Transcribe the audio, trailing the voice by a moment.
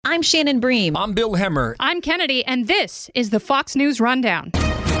I'm Shannon Bream. I'm Bill Hemmer. I'm Kennedy, and this is the Fox News Rundown.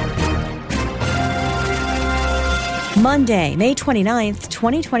 Monday, May 29th,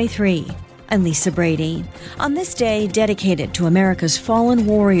 2023. I'm Lisa Brady. On this day dedicated to America's fallen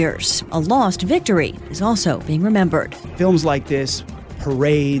warriors, a lost victory is also being remembered. Films like this,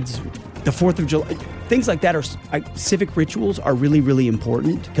 parades, the 4th of July, things like that civic rituals are really, really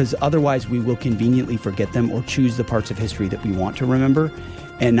important because otherwise we will conveniently forget them or choose the parts of history that we want to remember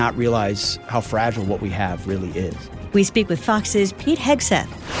and not realize how fragile what we have really is. We speak with Fox's Pete Hegseth.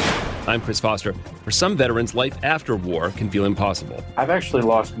 I'm Chris Foster. For some veterans, life after war can feel impossible. I've actually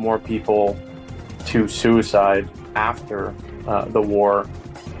lost more people to suicide after the war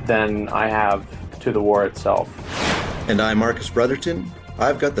than I have to the war itself. And I'm Marcus Brotherton.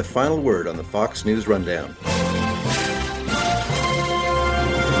 I've got the final word on the Fox News Rundown.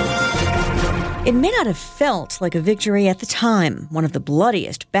 It may not have felt like a victory at the time, one of the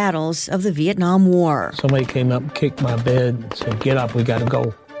bloodiest battles of the Vietnam War. Somebody came up and kicked my bed and said, "Get up, we got to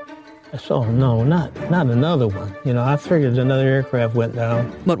go." I said, "Oh, no, not another one." I figured another aircraft went down.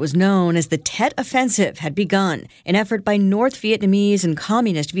 What was known as the Tet Offensive had begun, an effort by North Vietnamese and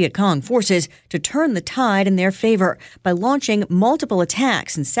Communist Viet Cong forces to turn the tide in their favor by launching multiple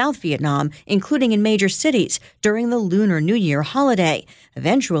attacks in South Vietnam, including in major cities, during the Lunar New Year holiday,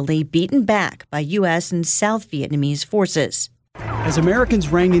 eventually beaten back by U.S. and South Vietnamese forces. As Americans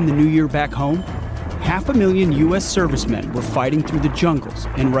rang in the new year back home, 500,000 U.S. servicemen were fighting through the jungles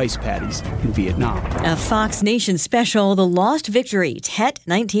and rice paddies in Vietnam. A Fox Nation special, The Lost Victory, Tet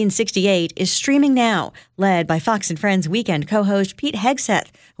 1968, is streaming now, led by Fox & Friends weekend co-host Pete Hegseth,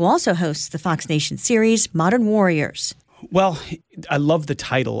 who also hosts the Fox Nation series Modern Warriors. Well, I love the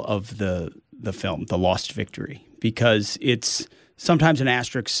title of the film, The Lost Victory, because it's sometimes an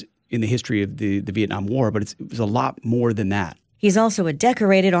asterisk in the history of the Vietnam War, but it was a lot more than that. He's also a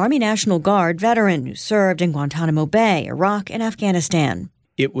decorated Army National Guard veteran who served in Guantanamo Bay, Iraq, and Afghanistan.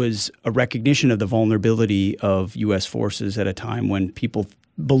 It was a recognition of the vulnerability of U.S. forces at a time when people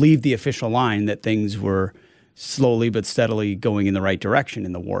believed the official line that things were slowly but steadily going in the right direction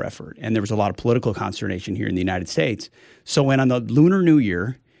in the war effort. And there was a lot of political consternation here in the United States. So when on the Lunar New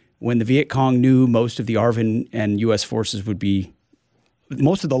Year, when the Viet Cong knew most of the ARVN and U.S. forces would be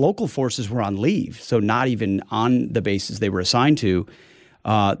most of the local forces were on leave, so not even on the bases they were assigned to.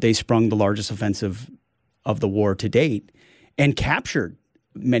 They sprung the largest offensive of the war to date and captured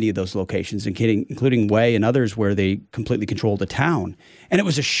many of those locations, including Hue and others where they completely controlled a town. And it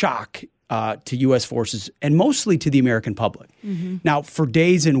was a shock to U.S. forces and mostly to the American public. Mm-hmm. Now, for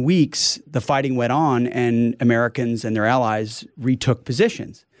days and weeks, the fighting went on and Americans and their allies retook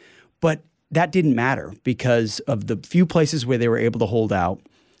positions. But that didn't matter because of the few places where they were able to hold out.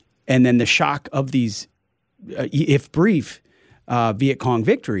 And then the shock of these, if brief, Viet Cong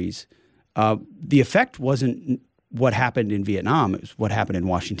victories, the effect wasn't what happened in Vietnam. It was what happened in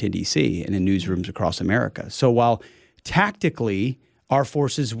Washington, D.C. and in newsrooms across America. So while tactically our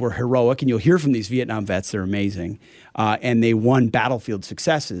forces were heroic, and you'll hear from these Vietnam vets, they're amazing, and they won battlefield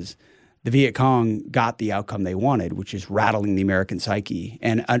successes, the Viet Cong got the outcome they wanted, which is rattling the American psyche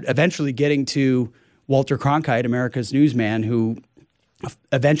and eventually getting to Walter Cronkite, America's newsman, who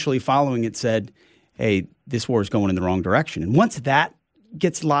eventually following it said, "Hey, this war is going in the wrong direction." And once that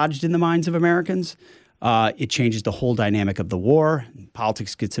gets lodged in the minds of Americans, it changes the whole dynamic of the war.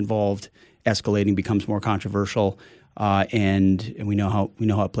 Politics gets involved, escalating, becomes more controversial. And we know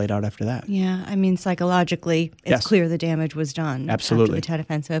how it played out after that. Yeah, I mean, psychologically, it's clear the damage was done. Absolutely. After the Tet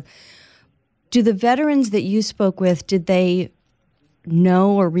Offensive. Do the veterans that you spoke with, did they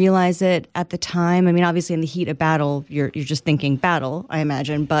know or realize it at the time? I mean, obviously in the heat of battle, you're just thinking battle, I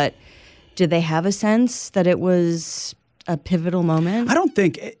imagine, but did they have a sense that it was a pivotal moment? I don't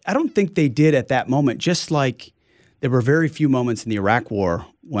think they did at that moment, just like there were very few moments in the Iraq War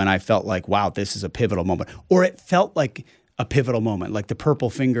when I felt like, wow, this is a pivotal moment. Or it felt like a pivotal moment, like the purple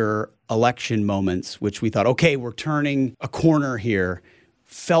finger election moments, which we thought, okay, we're turning a corner here,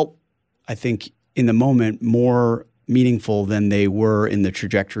 felt, I think, in the moment more meaningful than they were in the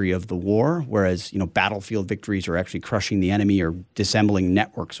trajectory of the war. Whereas, battlefield victories or actually crushing the enemy or disassembling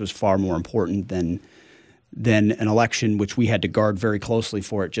networks was far more important than an election, which we had to guard very closely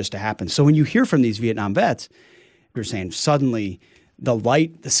for it just to happen. So when you hear from these Vietnam vets, they're saying suddenly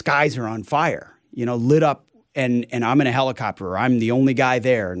the skies are on fire, lit up, and I'm in a helicopter, or I'm the only guy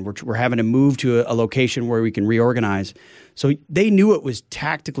there, and we're having to move to a location where we can reorganize. So they knew it was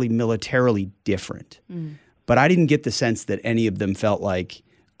tactically, militarily different. Mm. But I didn't get the sense that any of them felt like,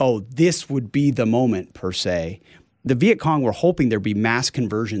 oh, this would be the moment per se. the Viet Cong were hoping there'd be mass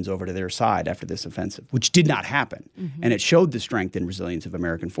conversions over to their side after this offensive, which did not happen. And it showed the strength and resilience of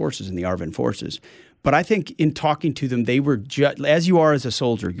American forces and the ARVN forces. But I think in talking to them, they were as you are as a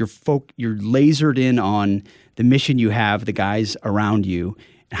soldier, you're lasered in on the mission you have, the guys around you,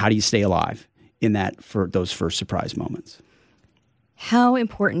 and how do you stay alive in that for those first surprise moments. How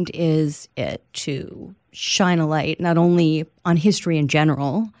important is it to shine a light not only on history in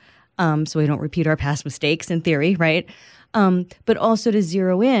general, so we don't repeat our past mistakes in theory, right? But also to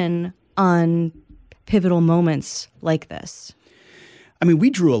zero in on pivotal moments like this? I mean, we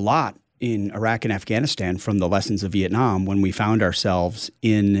drew a lot in Iraq and Afghanistan from the lessons of Vietnam when we found ourselves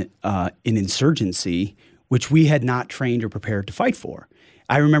in insurgency, which we had not trained or prepared to fight for.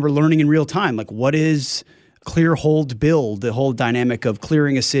 I remember learning in real time, like, what is clear, hold, build, the whole dynamic of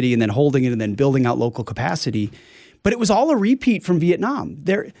clearing a city and then holding it and then building out local capacity. But it was all a repeat from Vietnam.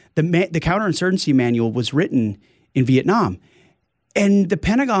 The counterinsurgency manual was written in Vietnam. And the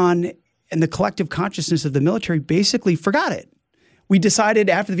Pentagon and the collective consciousness of the military basically forgot it. We decided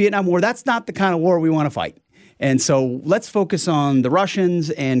after the Vietnam War, that's not the kind of war we want to fight. And so let's focus on the Russians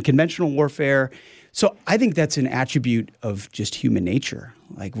and conventional warfare. So I think that's an attribute of just human nature.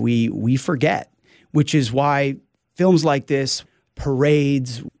 Like we forget, which is why films like this,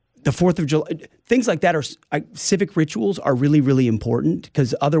 parades, the 4th of July, things like that civic rituals are really, really important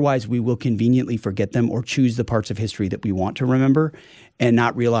because otherwise we will conveniently forget them or choose the parts of history that we want to remember and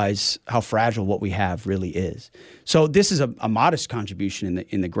not realize how fragile what we have really is. So this is a modest contribution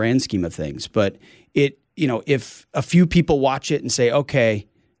in the grand scheme of things, but if a few people watch it and say, okay,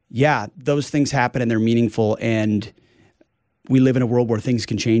 yeah, those things happen and they're meaningful and we live in a world where things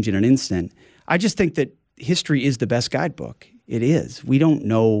can change in an instant. I just think that history is the best guidebook. It is. We don't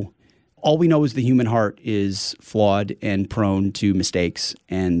know. All we know is the human heart is flawed and prone to mistakes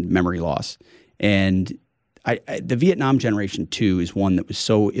and memory loss. And the Vietnam generation, too, is one that was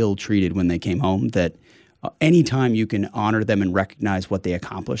so ill-treated when they came home that anytime you can honor them and recognize what they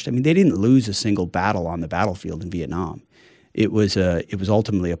accomplished. I mean, they didn't lose a single battle on the battlefield in Vietnam. It was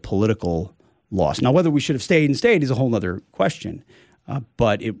ultimately a political loss. Now, whether we should have stayed is a whole other question.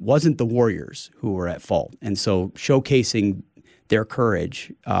 But it wasn't the warriors who were at fault. And so showcasing their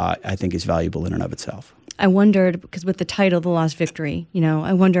courage, I think, is valuable in and of itself. I wondered, because with the title, The Lost Victory,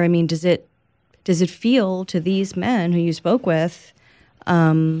 I wonder, does it feel to these men who you spoke with,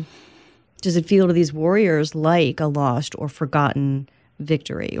 does it feel to these warriors like a lost or forgotten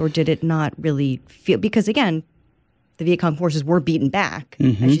victory? Or did it not really feel, because again, the Viet Cong forces were beaten back.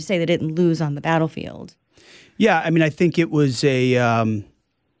 As you say, they didn't lose on the battlefield. Yeah, I mean, I think it was a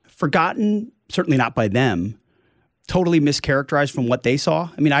forgotten, certainly not by them, totally mischaracterized from what they saw.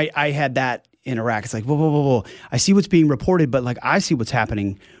 I mean, I had that in Iraq. It's like, whoa. I see what's being reported, but I see what's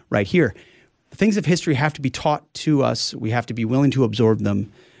happening right here. The things of history have to be taught to us. We have to be willing to absorb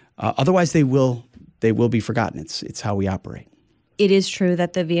them. Otherwise, they will be forgotten. It's how we operate. It is true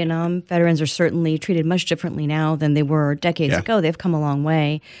that the Vietnam veterans are certainly treated much differently now than they were decades ago. They've come a long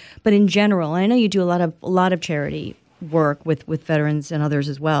way. But in general, and I know you do a lot of charity work with veterans and others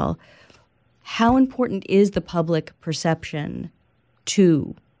as well, how important is the public perception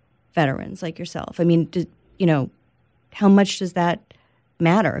to veterans like yourself? I mean, how much does that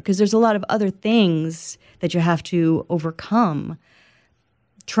matter? Because there's a lot of other things that you have to overcome,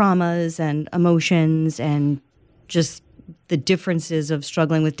 traumas and emotions and just the differences of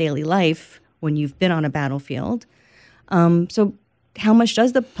struggling with daily life when you've been on a battlefield. So how much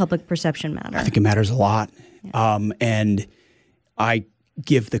does the public perception matter? I think it matters a lot. Yeah. And I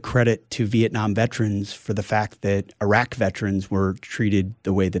give the credit to Vietnam veterans for the fact that Iraq veterans were treated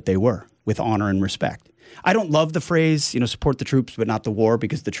the way that they were, with honor and respect. I don't love the phrase, support the troops but not the war,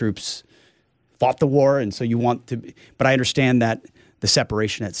 because the troops fought the war, and so you want to. But I understand that the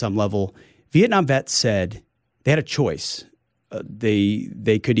separation at some level. Vietnam vets said they had a choice.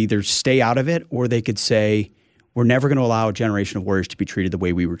 They could either stay out of it or they could say, we're never going to allow a generation of warriors to be treated the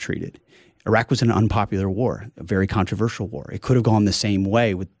way we were treated. Iraq was an unpopular war, a very controversial war. It could have gone the same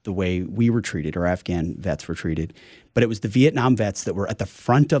way with the way we were treated or Afghan vets were treated. But it was the Vietnam vets that were at the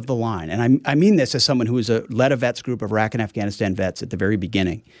front of the line. And I mean this as someone who led a vets group of Iraq and Afghanistan vets at the very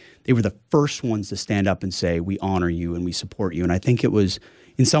beginning. They were the first ones to stand up and say, we honor you and we support you. And I think it was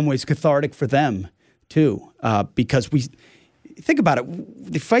in some ways cathartic for them too, because think about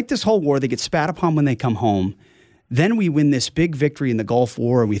it. They fight this whole war. They get spat upon when they come home. Then we win this big victory in the Gulf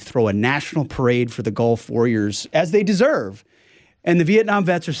War, and we throw a national parade for the Gulf warriors, as they deserve. And the Vietnam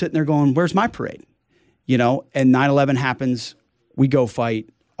vets are sitting there going, where's my parade? And 9/11 happens. We go fight.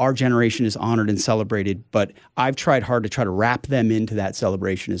 Our generation is honored and celebrated. But I've tried hard to try to wrap them into that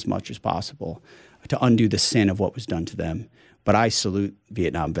celebration as much as possible. to undo the sin of what was done to them. But I salute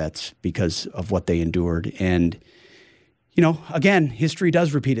Vietnam vets because of what they endured. And, again, history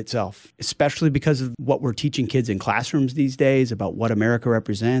does repeat itself, especially because of what we're teaching kids in classrooms these days about what America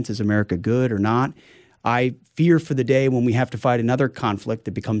represents. Is America good or not? I fear for the day when we have to fight another conflict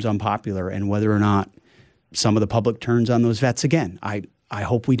that becomes unpopular and whether or not some of the public turns on those vets again. I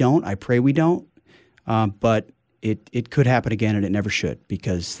hope we don't. I pray we don't. But it could happen again, and it never should,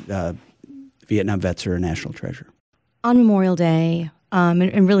 because Vietnam vets are a national treasure. On Memorial Day,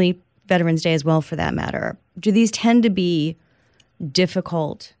 and really Veterans Day as well for that matter, do these tend to be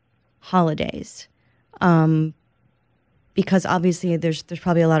difficult holidays? Because obviously there's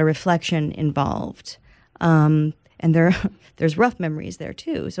probably a lot of reflection involved. And there's rough memories there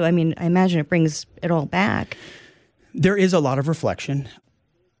too. So, I imagine it brings it all back. There is a lot of reflection.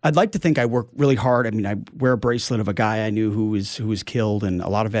 I'd like to think I work really hard. I wear a bracelet of a guy I knew who was killed, and a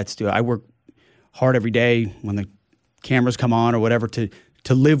lot of vets do. I work hard every day when the cameras come on or whatever to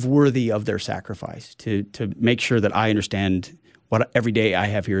live worthy of their sacrifice, to make sure that I understand what every day I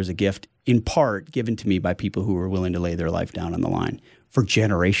have here is a gift, in part given to me by people who were willing to lay their life down on the line for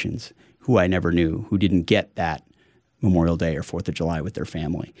generations, who I never knew, who didn't get that Memorial Day or 4th of July with their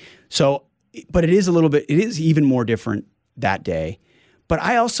family. So, but it is even more different that day. But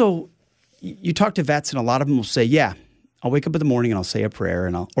I also, you talk to vets and a lot of them will say, yeah, I'll wake up in the morning and I'll say a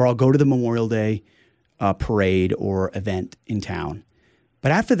prayer or I'll go to the Memorial Day parade or event in town.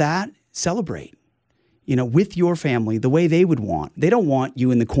 But after that, celebrate, with your family the way they would want. They don't want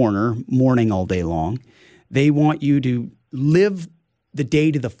you in the corner mourning all day long. They want you to live the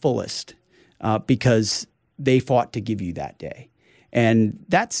day to the fullest because they fought to give you that day. And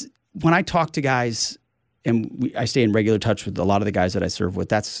that's when I talk to guys, and I stay in regular touch with a lot of the guys that I serve with.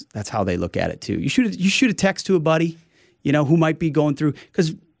 That's how they look at it too. You shoot a text to a buddy, who might be going through,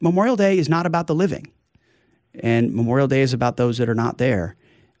 because Memorial Day is not about the living. And Memorial Day is about those that are not there.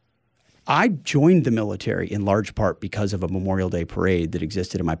 I joined the military in large part because of a Memorial Day parade that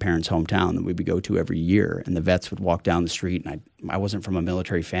existed in my parents' hometown that we would go to every year. And the vets would walk down the street, and I wasn't from a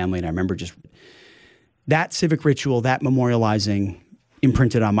military family, and I remember just that civic ritual, that memorializing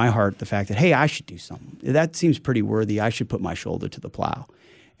imprinted on my heart the fact that, hey, I should do something. That seems pretty worthy. I should put my shoulder to the plow.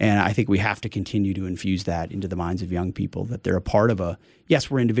 And I think we have to continue to infuse that into the minds of young people, that they're a part of yes,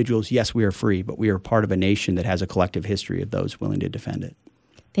 we're individuals, yes, we are free, but we are part of a nation that has a collective history of those willing to defend it.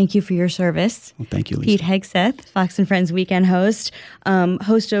 Thank you for your service. Well, thank you, Lisa. Pete Hegseth, Fox and Friends weekend host,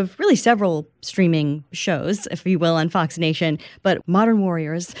 host of really several streaming shows, if you will, on Fox Nation, but Modern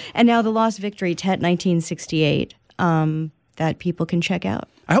Warriors, and now The Lost Victory, Tet 1968, that people can check out.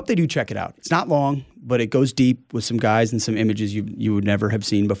 I hope they do check it out. It's not long, but it goes deep with some guys and some images you would never have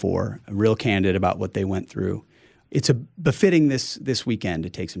seen before, real candid about what they went through. It's befitting this weekend to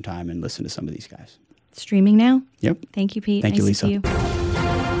take some time and listen to some of these guys. Streaming now? Yep. Thank you, Pete. Thank you, Lisa. Nice to see you.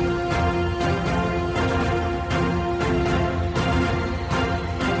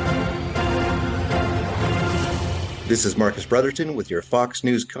 This is Marcus Brotherton with your Fox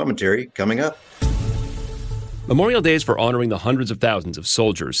News commentary coming up. Memorial Day is for honoring the hundreds of thousands of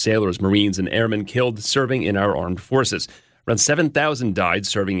soldiers, sailors, Marines, and airmen killed serving in our armed forces. Around 7,000 died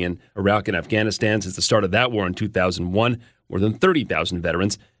serving in Iraq and Afghanistan since the start of that war in 2001. More than 30,000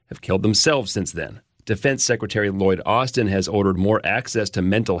 veterans have killed themselves since then. Defense Secretary Lloyd Austin has ordered more access to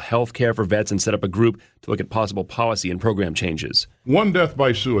mental health care for vets and set up a group to look at possible policy and program changes. One death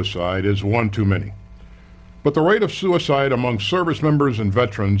by suicide is one too many. But the rate of suicide among service members and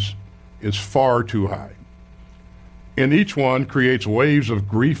veterans is far too high. And each one creates waves of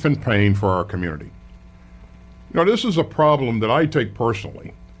grief and pain for our community. This is a problem that I take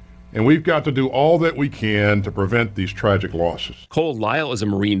personally, and we've got to do all that we can to prevent these tragic losses. Cole Lyle is a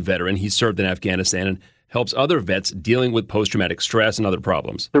Marine veteran. He served in Afghanistan and helps other vets dealing with post-traumatic stress and other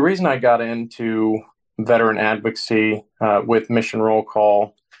problems. The reason I got into veteran advocacy with Mission Roll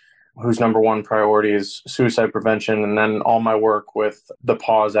Call, whose number one priority is suicide prevention, and then all my work with the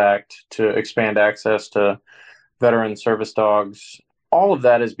PAWS Act to expand access to veteran service dogs, all of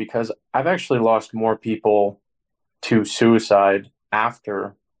that is because I've actually lost more people to suicide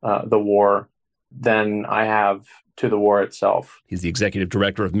after the war than I have to the war itself. He's the executive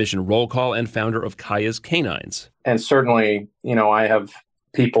director of Mission Roll Call and founder of Kaya's Canines. And certainly, I have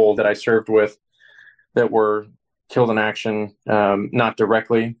people that I served with that were killed in action, not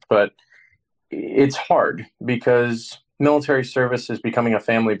directly, but it's hard because military service is becoming a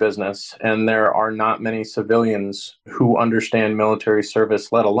family business, and there are not many civilians who understand military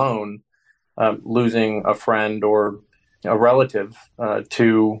service, let alone losing a friend or a relative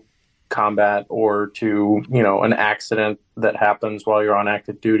to combat or to, an accident that happens while you're on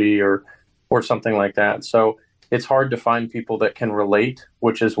active duty or or something like that. So it's hard to find people that can relate,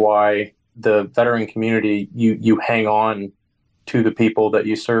 which is why the veteran community, you hang on to the people that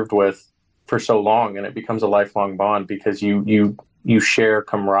you served with for so long, and it becomes a lifelong bond because you share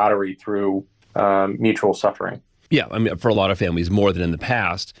camaraderie through mutual suffering. Yeah, I mean, for a lot of families, more than in the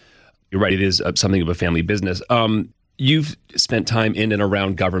past. You're right, it is something of a family business. You've spent time in and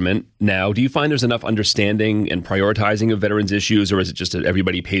around government now. Do you find there's enough understanding and prioritizing of veterans' issues, or is it just that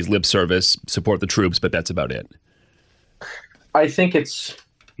everybody pays lip service, support the troops, but that's about it? I think it's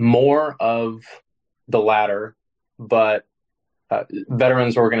more of the latter, but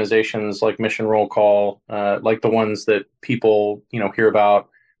veterans organizations like Mission Roll Call, like the ones that people hear about,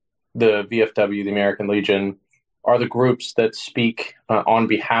 the VFW, the American Legion, are the groups that speak on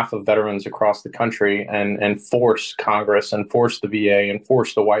behalf of veterans across the country and force Congress and force the VA and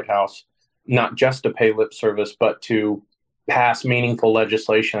force the White House not just to pay lip service, but to pass meaningful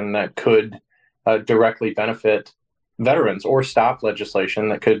legislation that could directly benefit veterans or stop legislation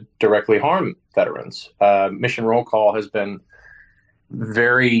that could directly harm veterans. Mission Roll Call has been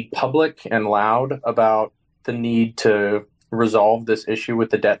very public and loud about the need to resolve this issue with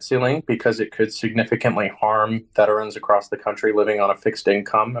the debt ceiling because it could significantly harm veterans across the country living on a fixed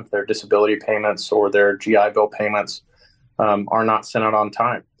income if their disability payments or their GI Bill payments are not sent out on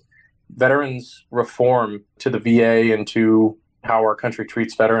time. Veterans reform to the VA and to how our country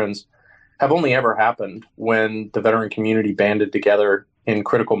treats veterans have only ever happened when the veteran community banded together in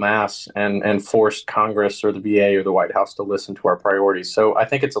critical mass and forced Congress or the VA or the White House to listen to our priorities. So I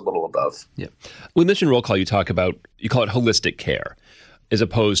think it's a little above. Yeah. With Mission Roll Call, you call it holistic care, as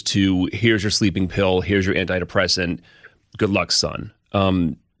opposed to here's your sleeping pill, here's your antidepressant, good luck, son.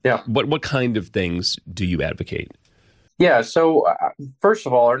 Yeah. What kind of things do you advocate? Yeah. So first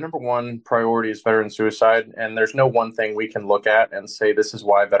of all, our number one priority is veteran suicide. And there's no one thing we can look at and say this is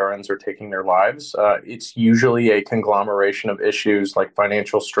why veterans are taking their lives. It's usually a conglomeration of issues like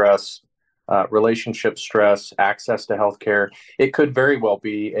financial stress, relationship stress, access to healthcare. It could very well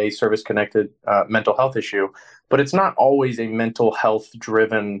be a service-connected mental health issue, but it's not always a mental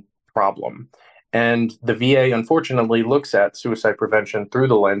health-driven problem. And the VA, unfortunately, looks at suicide prevention through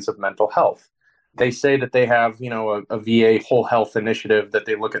the lens of mental health. They say that they have, a VA whole health initiative that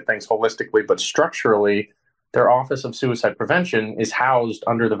they look at things holistically, but structurally, their Office of Suicide Prevention is housed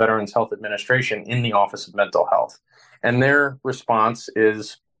under the Veterans Health Administration in the Office of Mental Health. And their response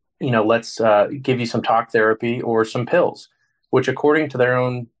is, let's give you some talk therapy or some pills, which according to their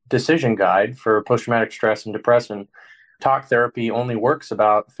own decision guide for post-traumatic stress and depression, talk therapy only works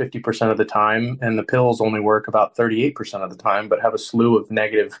about 50% of the time, and the pills only work about 38% of the time, but have a slew of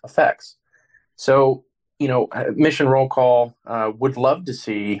negative effects. So, Mission Roll Call would love to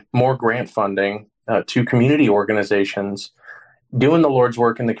see more grant funding to community organizations doing the Lord's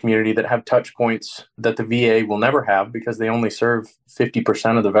work in the community that have touch points that the VA will never have because they only serve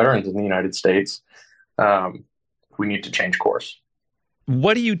 50% of the veterans in the United States. We need to change course.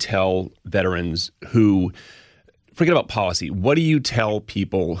 What do you tell veterans who, forget about policy, what do you tell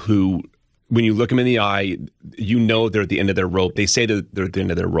people who, when you look them in the eye, they're at the end of their rope? They say that they're at the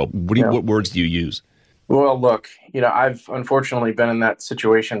end of their rope. What words do you use? Well, look, I've unfortunately been in that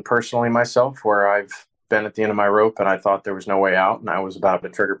situation personally myself where I've been at the end of my rope and I thought there was no way out and I was about to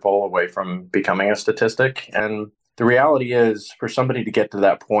trigger pull away from becoming a statistic. And the reality is for somebody to get to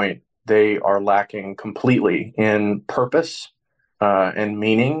that point, they are lacking completely in purpose and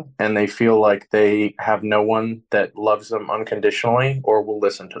meaning, and they feel like they have no one that loves them unconditionally or will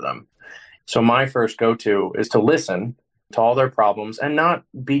listen to them. So my first go-to is to listen to all their problems and not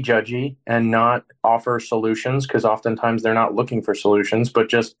be judgy and not offer solutions because oftentimes they're not looking for solutions, but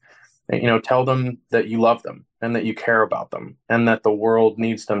just, tell them that you love them and that you care about them and that the world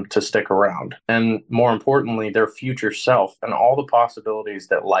needs them to stick around. And more importantly, their future self and all the possibilities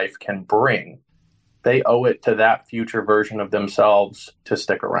that life can bring, they owe it to that future version of themselves to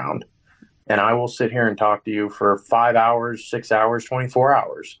stick around. And I will sit here and talk to you for 5 hours, 6 hours, 24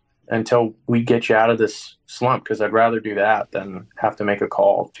 hours. Until we get you out of this slump, because I'd rather do that than have to make a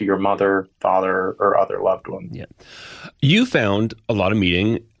call to your mother, father, or other loved one. Yeah. You found a lot of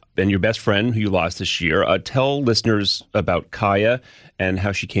meaning, and your best friend, who you lost this year. Tell listeners about Kaya and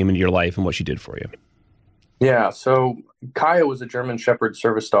how she came into your life and what she did for you. Yeah, so Kaya was a German Shepherd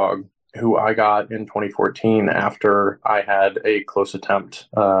service dog who I got in 2014 after I had a close attempt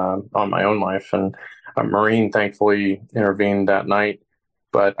on my own life. And a Marine thankfully intervened that night.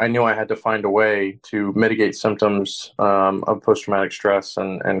 But I knew I had to find a way to mitigate symptoms of post-traumatic stress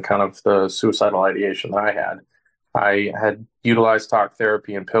and kind of the suicidal ideation that I had. I had utilized talk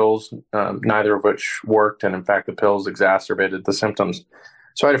therapy and pills, neither of which worked. And in fact, the pills exacerbated the symptoms.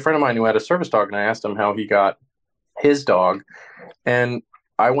 So I had a friend of mine who had a service dog, and I asked him how he got his dog. And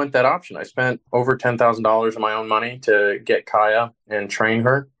I went that option. I spent over $10,000 of my own money to get Kaya and train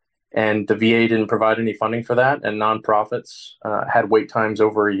her. And the VA didn't provide any funding for that. And nonprofits had wait times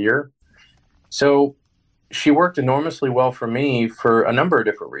over a year. So she worked enormously well for me for a number of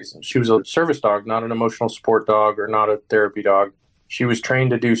different reasons. She was a service dog, not an emotional support dog or not a therapy dog. She was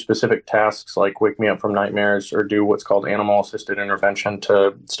trained to do specific tasks like wake me up from nightmares or do what's called animal-assisted intervention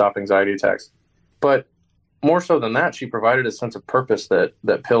to stop anxiety attacks. But more so than that, she provided a sense of purpose that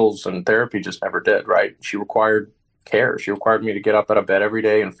pills and therapy just never did, right? She required care. She required me to get up out of bed every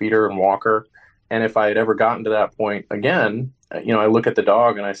day and feed her and walk her. And if I had ever gotten to that point again, I look at the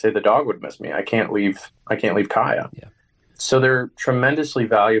dog and I say the dog would miss me. I can't leave Kaya. Yeah. So they're tremendously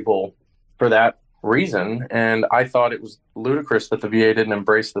valuable for that reason. And I thought it was ludicrous that the VA didn't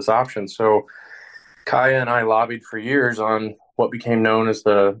embrace this option. So Kaya and I lobbied for years on what became known as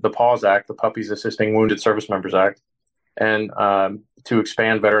the PAWS Act, the Puppies Assisting Wounded Service Members Act, and to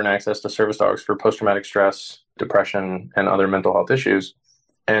expand veteran access to service dogs for post-traumatic stress, depression, and other mental health issues.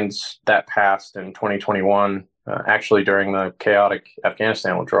 And that passed in 2021, actually during the chaotic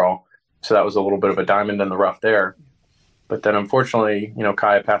Afghanistan withdrawal. So that was a little bit of a diamond in the rough there. But then unfortunately,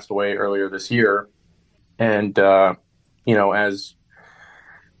 Kaya passed away earlier this year. And, as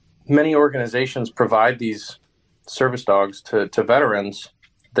many organizations provide these service dogs to veterans,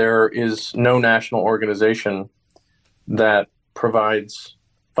 there is no national organization that provides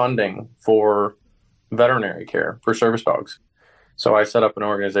funding for veterinary care for service dogs. So I set up an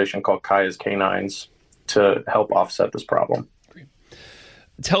organization called Kaya's Canines to help offset this problem.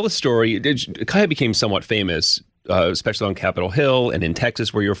 Tell the story. Kaya became somewhat famous, especially on Capitol Hill and in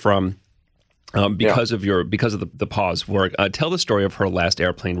Texas, where you're from, because of the PAWS work. Tell the story of her last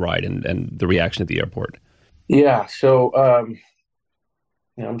airplane ride and the reaction at the airport. Yeah. So,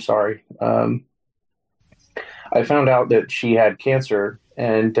 I'm sorry. I found out that she had cancer,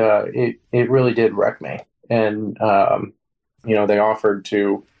 and it really did wreck me. And they offered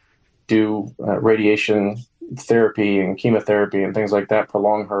to do radiation therapy and chemotherapy and things like that,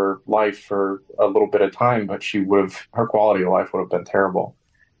 prolong her life for a little bit of time, but her quality of life would have been terrible.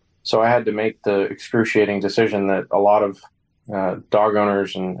 So I had to make the excruciating decision that a lot of dog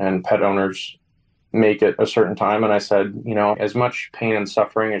owners and pet owners make at a certain time. And I said, as much pain and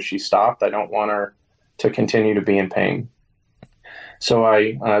suffering as she stopped, I don't want her to continue to be in pain. So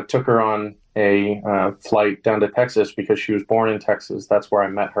I took her on a flight down to Texas because she was born in Texas. That's where I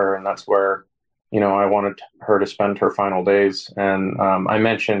met her, and that's where, I wanted her to spend her final days. And I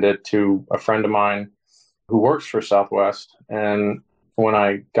mentioned it to a friend of mine who works for Southwest. And when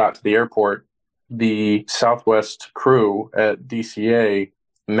I got to the airport, the Southwest crew at DCA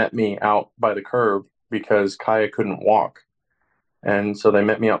met me out by the curb because Kaya couldn't walk. And so they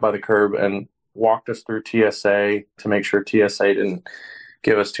met me out by the curb and walked us through TSA to make sure TSA didn't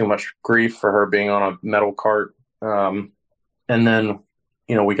give us too much grief for her being on a metal cart. And then,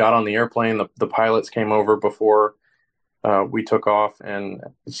 we got on the airplane. The pilots came over before we took off and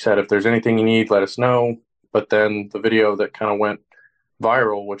said, if there's anything you need, let us know. But then the video that kind of went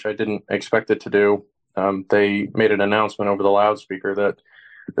viral, which I didn't expect it to do, they made an announcement over the loudspeaker that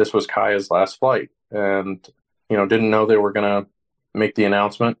this was Kaya's last flight. And, didn't know they were going to make the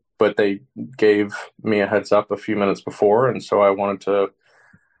announcement, but they gave me a heads up a few minutes before. And so I wanted to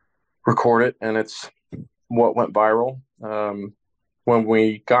record it, and it's what went viral. When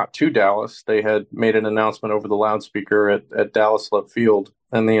we got to Dallas, they had made an announcement over the loudspeaker at Dallas Love Field,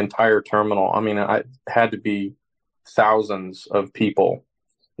 and the entire terminal. I had to be thousands of people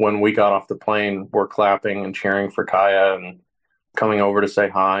when we got off the plane were clapping and cheering for Kaya and coming over to say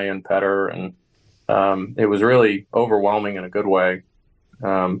hi and pet her. And it was really overwhelming in a good way.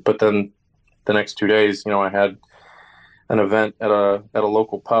 But then the next 2 days, I had an event at a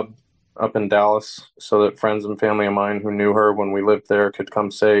local pub up in Dallas so that friends and family of mine who knew her when we lived there could come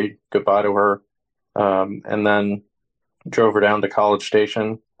say goodbye to her. And then drove her down to College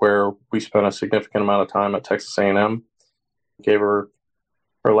Station, where we spent a significant amount of time at Texas A&M, gave her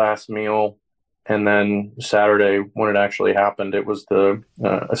her last meal. And then Saturday, when it actually happened, it was the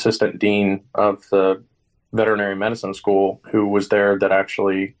assistant dean of the veterinary medicine school who was there that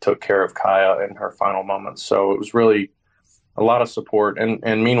actually took care of Kaya in her final moments. So it was really a lot of support.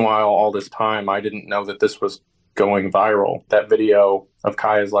 And meanwhile, all this time, I didn't know that this was going viral. That video of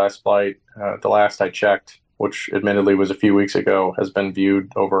Kaya's last flight, the last I checked, which admittedly was a few weeks ago, has been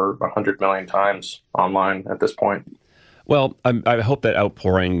viewed over 100 million times online at this point. Well, I hope that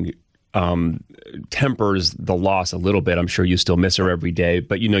outpouring tempers the loss a little bit. I'm sure you still miss her every day,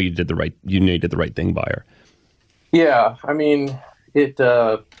 but you did the right thing by her. Yeah, It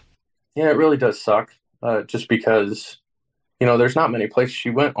really does suck. Just because, there's not many places. She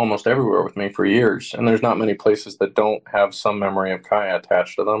went almost everywhere with me for years, and there's not many places that don't have some memory of Kaya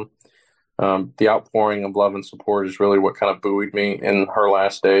attached to them. The outpouring of love and support is really what kind of buoyed me in her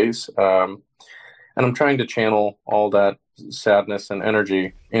last days. And I'm trying to channel all that sadness and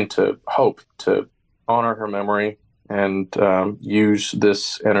energy into hope to honor her memory and use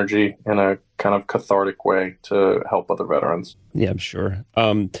this energy in a kind of cathartic way to help other veterans. Yeah, I'm sure.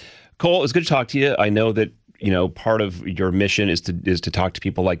 Cole, it's good to talk to you. I know that, part of your mission is to talk to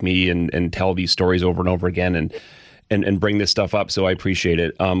people like me and tell these stories over and over again and bring this stuff up. So I appreciate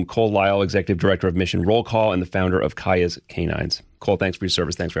it. Cole Lyle, Executive Director of Mission Roll Call and the founder of Kaya's Canines. Cole, thanks for your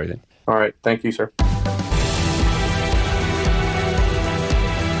service. Thanks for everything. All right. Thank you, sir.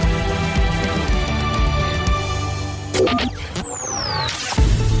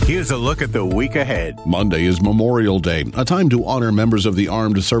 Here's a look at the week ahead. Monday is Memorial Day, a time to honor members of the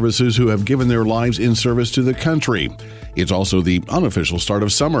armed services who have given their lives in service to the country. It's also the unofficial start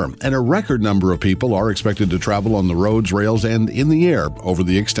of summer, and a record number of people are expected to travel on the roads, rails, and in the air over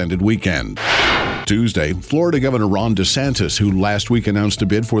the extended weekend. Tuesday, Florida Governor Ron DeSantis, who last week announced a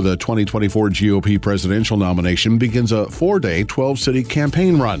bid for the 2024 GOP presidential nomination, begins a 4-day, 12-city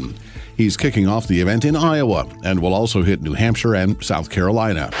campaign run. He's kicking off the event in Iowa and will also hit New Hampshire and South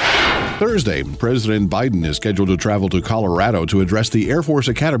Carolina. Thursday, President Biden is scheduled to travel to Colorado to address the Air Force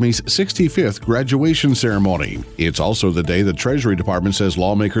Academy's 65th graduation ceremony. It's also the day the Treasury Department says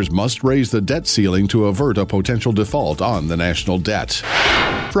lawmakers must raise the debt ceiling to avert a potential default on the national debt.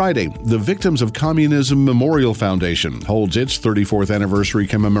 Friday, the Victims of Communism Memorial Foundation holds its 34th anniversary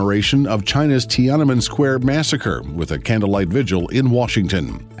commemoration of China's Tiananmen Square massacre with a candlelight vigil in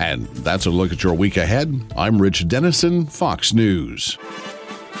Washington. And that's a look at your week ahead. I'm Rich Dennison, Fox News.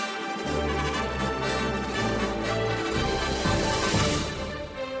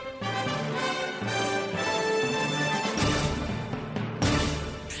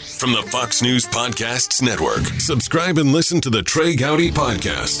 From the Fox News Podcasts Network. Subscribe and listen to the Trey Gowdy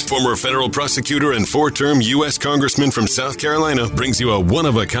Podcast. Former federal prosecutor and 4-term U.S. Congressman from South Carolina brings you a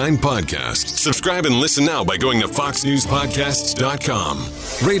one-of-a-kind podcast. Subscribe and listen now by going to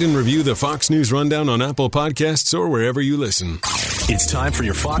foxnewspodcasts.com. Rate and review the Fox News Rundown on Apple Podcasts or wherever you listen. It's time for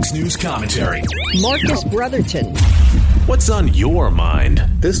your Fox News commentary. Marcus Brotherton. What's on your mind?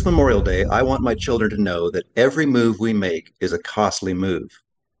 This Memorial Day, I want my children to know that every move we make is a costly move.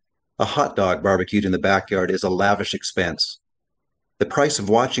 A hot dog barbecued in the backyard is a lavish expense. The price of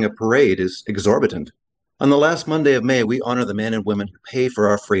watching a parade is exorbitant. On the last Monday of May, we honor the men and women who pay for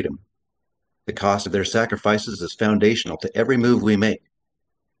our freedom. The cost of their sacrifices is foundational to every move we make.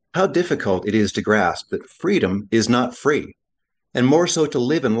 How difficult it is to grasp that freedom is not free, and more so to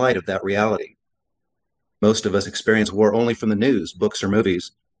live in light of that reality. Most of us experience war only from the news, books, or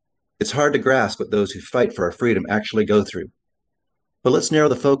movies. It's hard to grasp what those who fight for our freedom actually go through. But let's narrow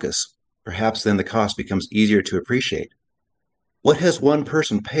the focus. Perhaps then the cost becomes easier to appreciate. What has one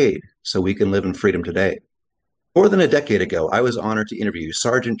person paid so we can live in freedom today? More than a decade ago, I was honored to interview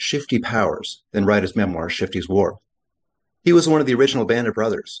Sergeant Shifty Powers, then write his memoir, Shifty's War. He was one of the original Band of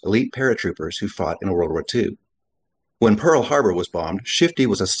Brothers, elite paratroopers who fought in World War II. When Pearl Harbor was bombed, Shifty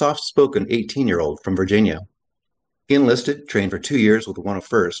was a soft-spoken 18-year-old from Virginia. He enlisted, trained for 2 years with the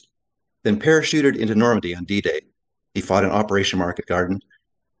 101st, then parachuted into Normandy on D-Day. He fought in Operation Market Garden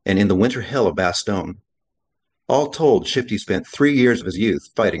and in the winter hell of Bastogne. All told, Shifty spent 3 years of his youth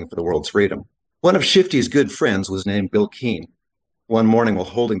fighting for the world's freedom. One of Shifty's good friends was named Bill Keane. One morning while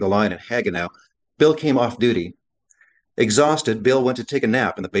holding the line at Hagenau, Bill came off duty. Exhausted, Bill went to take a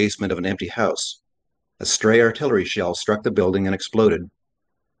nap in the basement of an empty house. A stray artillery shell struck the building and exploded.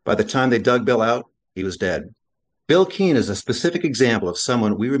 By the time they dug Bill out, he was dead. Bill Keane is a specific example of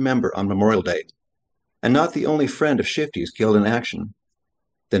someone we remember on Memorial Day, and not the only friend of Shifty's killed in action.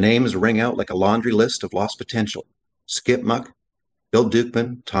 The names ring out like a laundry list of lost potential. Skip Muck, Bill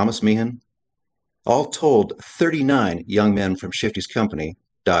Dukeman, Thomas Meehan. All told, 39 young men from Shifty's company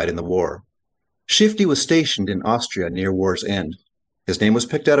died in the war. Shifty was stationed in Austria near war's end. His name was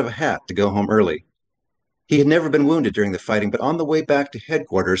picked out of a hat to go home early. He had never been wounded during the fighting, but on the way back to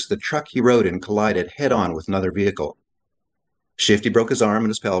headquarters, the truck he rode in collided head-on with another vehicle. Shifty broke his arm and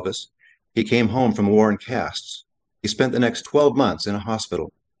his pelvis. He came home from war in casts. He spent the next 12 months in a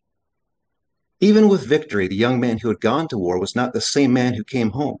hospital. Even with victory, the young man who had gone to war was not the same man who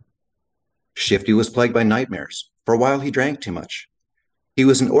came home. Shifty was plagued by nightmares. For a while, he drank too much. He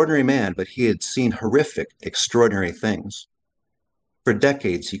was an ordinary man, but he had seen horrific, extraordinary things. For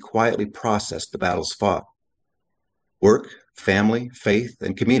decades, he quietly processed the battles fought. Work, family, faith,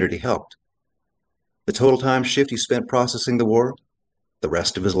 and community helped. The total time Shifty spent processing the war, the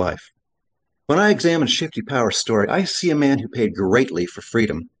rest of his life. When I examine Shifty Power's story, I see a man who paid greatly for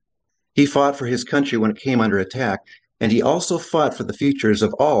freedom. He fought for his country when it came under attack, and he also fought for the futures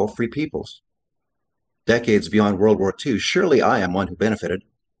of all free peoples. Decades beyond World War II, surely I am one who benefited.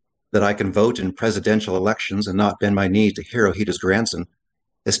 That I can vote in presidential elections and not bend my knee to Hirohito's grandson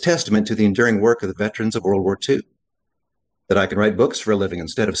is testament to the enduring work of the veterans of World War II. That I can write books for a living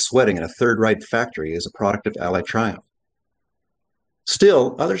instead of sweating in a Third Reich factory is a product of Allied triumph.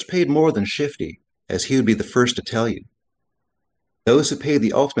 Still, others paid more than Shifty, as he would be the first to tell you. Those who paid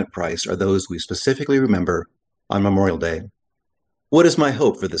the ultimate price are those we specifically remember on Memorial Day. What is my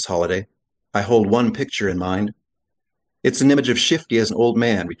hope for this holiday? I hold one picture in mind. It's an image of Shifty as an old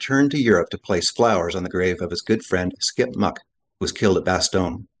man returned to Europe to place flowers on the grave of his good friend Skip Muck, who was killed at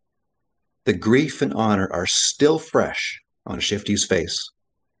Bastogne. The grief and honor are still fresh on Shifty's face.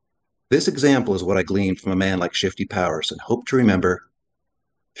 This example is what I gleaned from a man like Shifty Powers and hope to remember.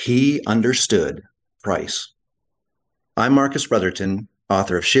 He understood price. I'm Marcus Brotherton,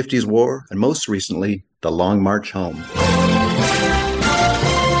 author of Shifty's War and most recently, The Long March Home.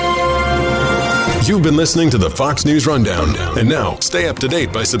 You've been listening to the Fox News Rundown. And now, stay up to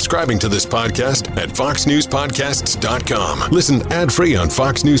date by subscribing to this podcast at foxnewspodcasts.com. Listen ad-free on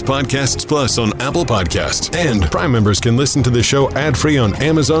Fox News Podcasts Plus on Apple Podcasts. And Prime members can listen to the show ad-free on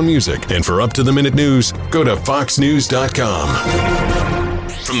Amazon Music. And for up-to-the-minute news, go to foxnews.com.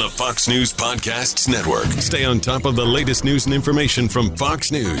 From the Fox News Podcasts Network. Stay on top of the latest news and information from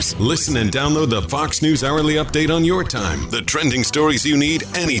Fox News. Listen and download the Fox News Hourly Update on your time. The trending stories you need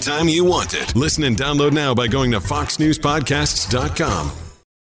anytime you want it. Listen and download now by going to foxnewspodcasts.com.